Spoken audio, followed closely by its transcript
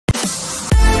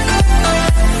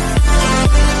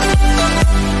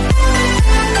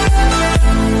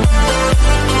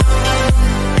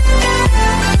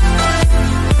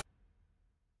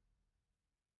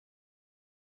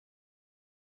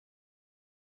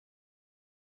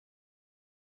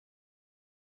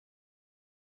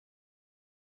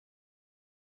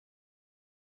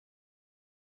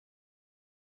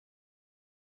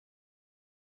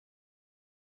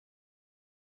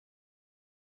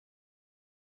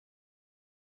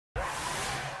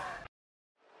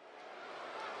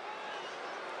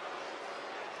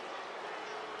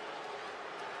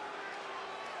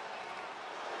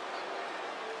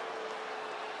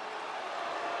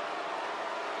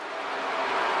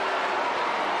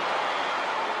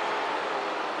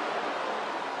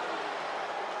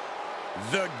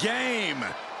The game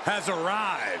has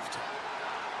arrived.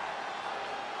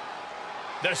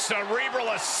 The cerebral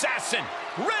assassin,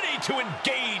 ready to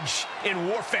engage in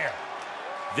warfare.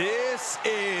 This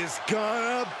is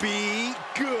gonna be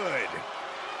good.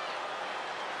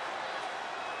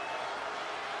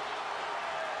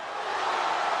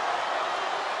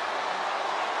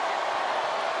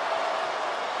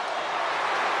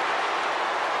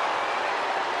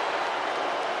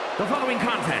 The following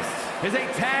contest is a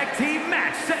tag team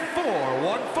match set for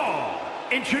one fall.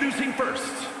 Introducing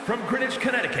first, from Greenwich,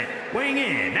 Connecticut, weighing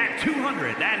in at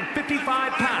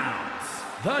 255 pounds,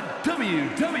 the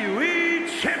WWE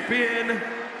Champion,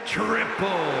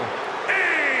 Triple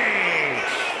H!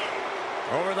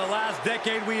 Over the last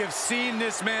decade, we have seen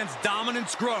this man's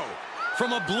dominance grow.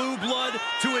 From a blue blood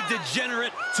to a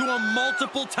degenerate to a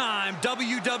multiple-time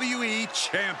WWE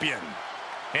Champion.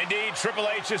 Indeed, Triple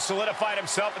H has solidified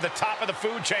himself at the top of the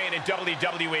food chain in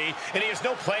WWE, and he has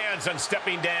no plans on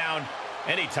stepping down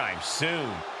anytime soon.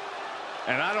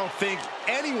 And I don't think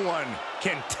anyone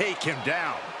can take him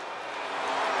down.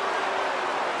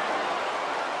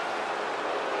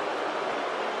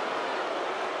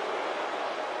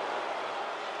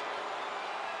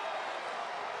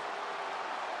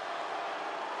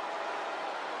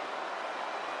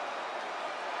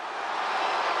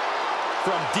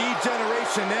 From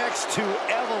Degeneration X to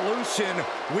Evolution,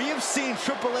 we have seen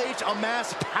Triple H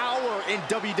amass power in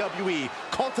WWE,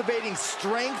 cultivating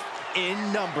strength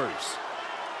in numbers.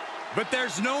 But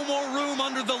there's no more room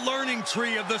under the learning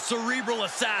tree of the cerebral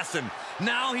assassin.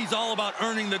 Now he's all about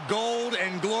earning the gold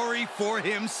and glory for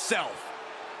himself.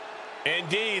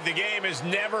 Indeed, the game has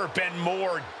never been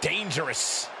more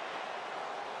dangerous.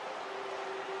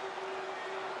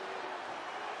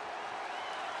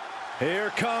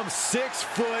 Here comes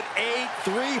 6'8",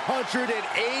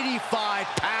 385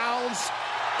 pounds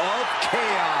of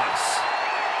chaos.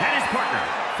 And his partner,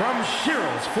 from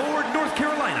Sherrills Ford, North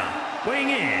Carolina, weighing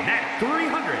in at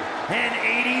 385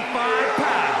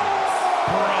 pounds,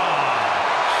 Braun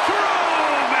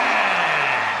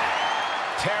Strowman!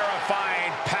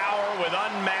 Terrifying power with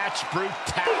unmatched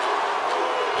brutality.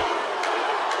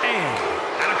 And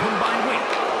at a combined weight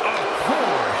of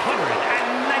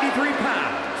 493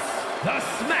 pounds, the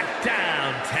SmackDown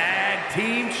Tag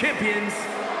Team Champions,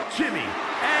 Jimmy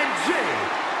and Jay,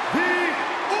 the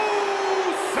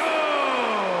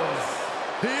Usos!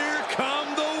 Here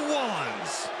come the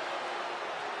ones.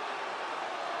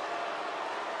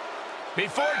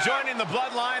 Before joining the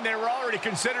Bloodline, they were already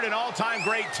considered an all-time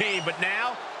great team, but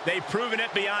now they've proven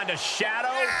it beyond a shadow.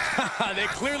 They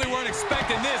clearly weren't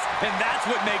expecting this, and that's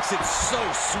what makes it so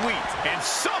sweet. And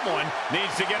someone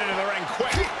needs to get into the ring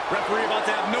quick. Referee about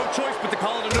to have no choice but to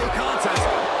call it a no contest.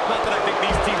 Not that I think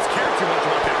these teams care too much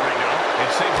about that right now.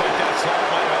 It seems like that slap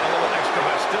might have had a little extra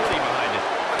hostility behind it.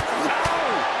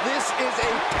 Oh, this is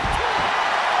a...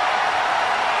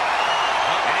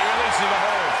 And he releases the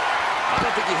hold. I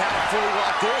don't think he had it fully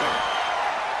locked in.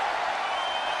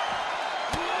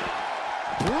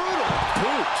 Brutal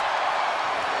boot.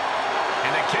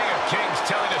 And the King of Kings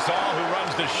telling us all who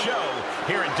runs the show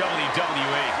here in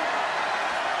WWE.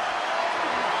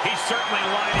 He's certainly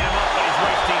lining him up, but he's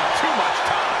wasting too much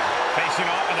time. Facing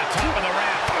off at the top of the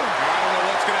ramp. I don't know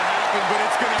what's going to happen, but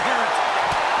it's going to hurt.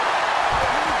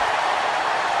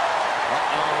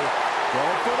 Uh-oh.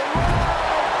 Going for the win.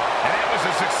 And that was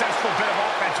a successful bit of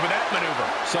offense with that maneuver.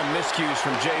 Some miscues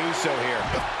from Jey Uso here.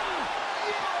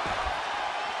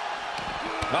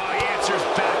 Oh, he answers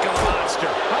back a monster.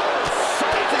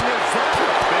 Something is up.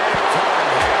 Big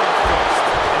time hammer fist.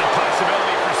 And the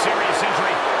possibility for serious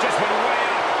injury just went way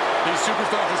up. These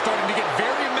superstars are starting to get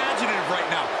very imaginative right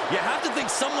now. You have to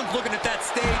think someone's looking at that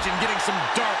stage and getting some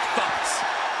dark thoughts.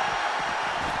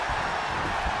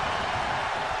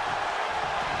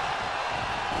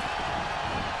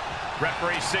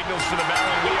 Referee signals for the bell,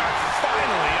 and we are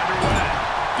finally underway.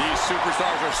 These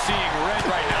superstars are seeing red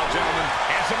right now, gentlemen.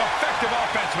 And some effective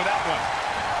offense with that one.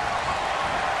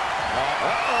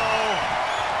 Uh-oh.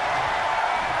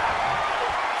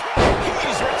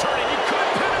 He's returning. He could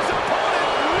pin his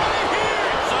opponent right here.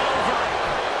 It's over.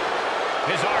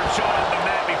 His arm shot off the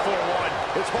mat before one.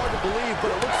 It's hard to believe,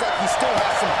 but it looks like he still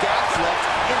has some gas left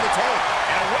in the tank.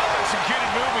 And a well-executed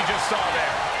move we just saw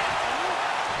there.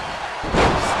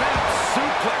 Snap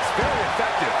suplex, very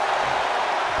effective.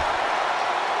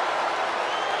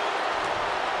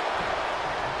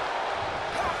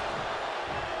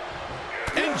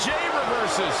 And Jey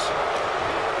reverses.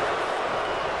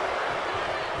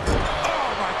 Oh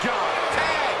my God!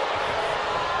 Tag!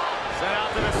 Sent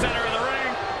out to the center of the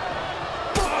ring.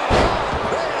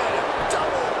 Man,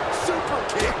 double super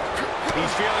kick.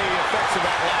 He's feeling the effects of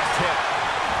that last hit.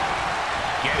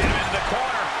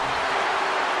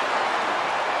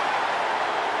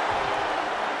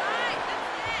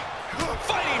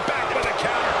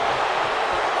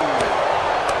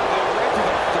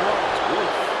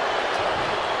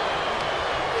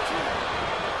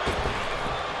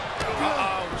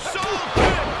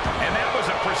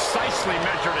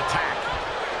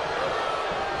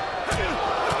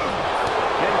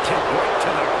 kick right to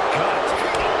the gut.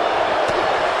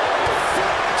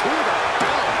 Foot to the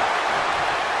belly.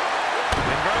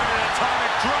 Inverted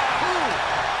atomic drop. Ooh.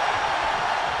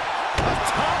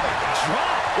 Atomic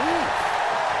drop. Ooh.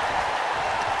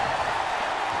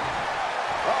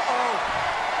 Uh-oh.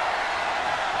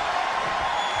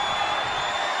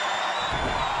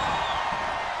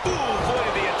 Ooh,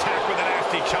 avoided the attack with a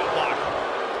nasty chop block.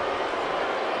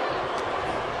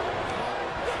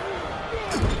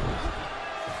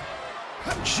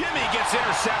 Jimmy gets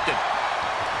intercepted.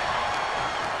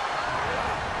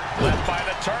 Left by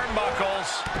the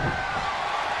turnbuckles.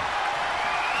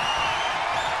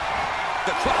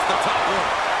 Across the top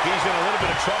rope. He's in a little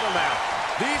bit of trouble now.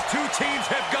 These two teams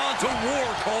have gone to war,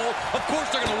 Cole. Of course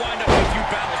they're going to wind up with a few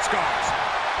battle scars.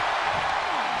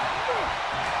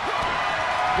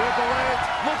 Triple H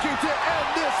looking to end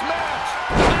this match.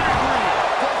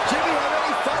 Does Jimmy have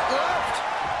any fight left?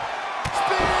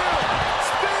 Spear!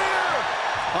 Spear!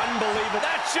 Unbelievable.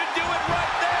 That should do it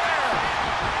right there.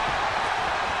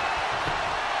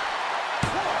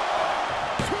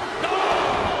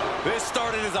 Oh! This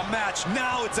started as a match.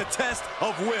 Now it's a test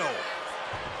of will.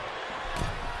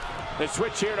 They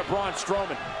switch here to Braun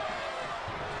Strowman.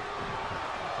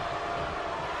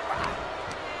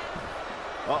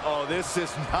 Uh-oh, this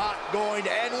is not going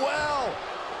to end well.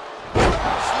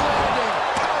 Landing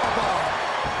powerbomb.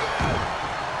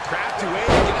 Crafty way to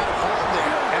get out of harm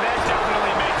there. And that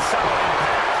definitely made some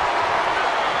impact.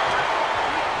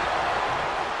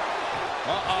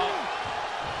 Uh-oh.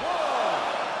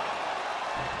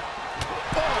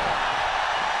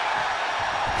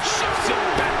 Shifts him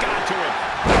back onto him.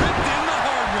 Ripped in the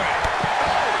hard way.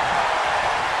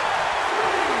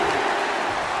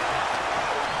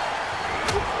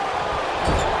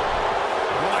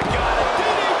 Oh my God, a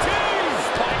DDT!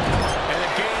 Spike. And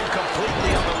the game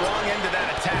completely on the wrong end of that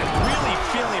attack. Really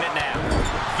feeling it now.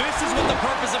 This is what the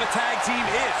purpose of a tag team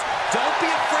is. Don't be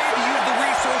afraid to use the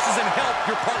resources and help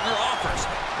your partner offers.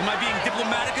 Am I being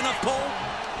diplomatic enough, Cole?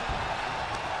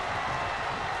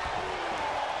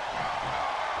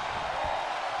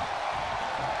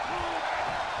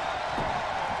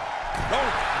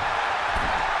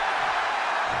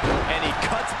 And he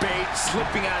cuts bait,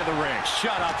 slipping out of the ring.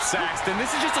 Shut up, Saxton.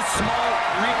 This is just a small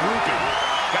regrouping.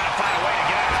 Gotta find a way to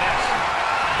get out of this.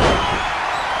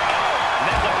 And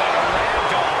that looked like a rag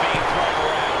doll being thrown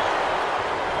around.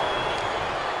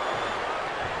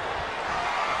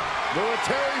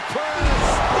 Military press.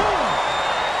 Boom.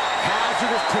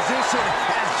 Hazardous position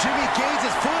as Jimmy gains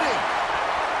his footing.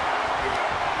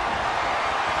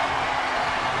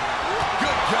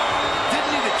 Good job.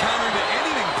 Didn't need to counter into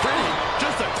anything pretty.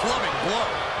 Just a clubbing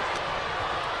blow.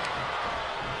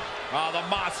 Oh, the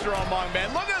monster among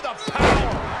men. Look at the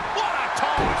power. What a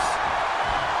toss.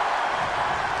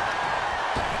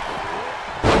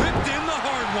 Ripped in the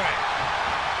hard way.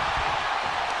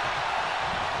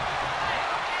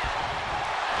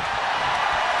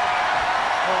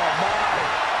 Oh, my.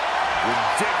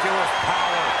 Ridiculous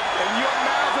power. And you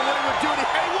imagine what it would do to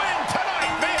A win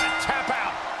tonight via tap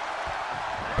out.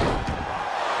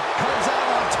 comes out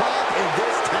on top in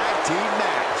this tag team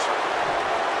match.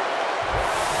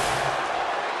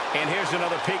 And here's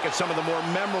another peek at some of the more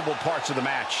memorable parts of the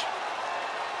match.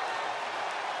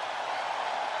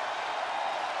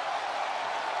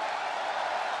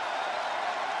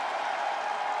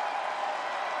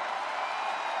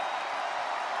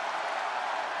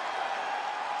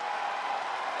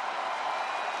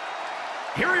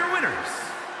 Here are your winners,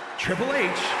 Triple H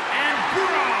and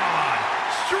Braun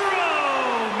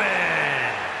Strowman.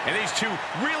 And these two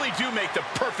really do make the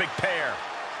perfect pair.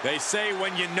 They say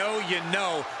when you know,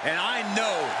 and I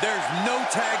know there's no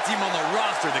tag team on the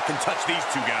roster that can touch these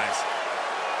two guys.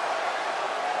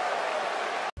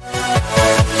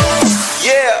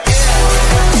 Yeah.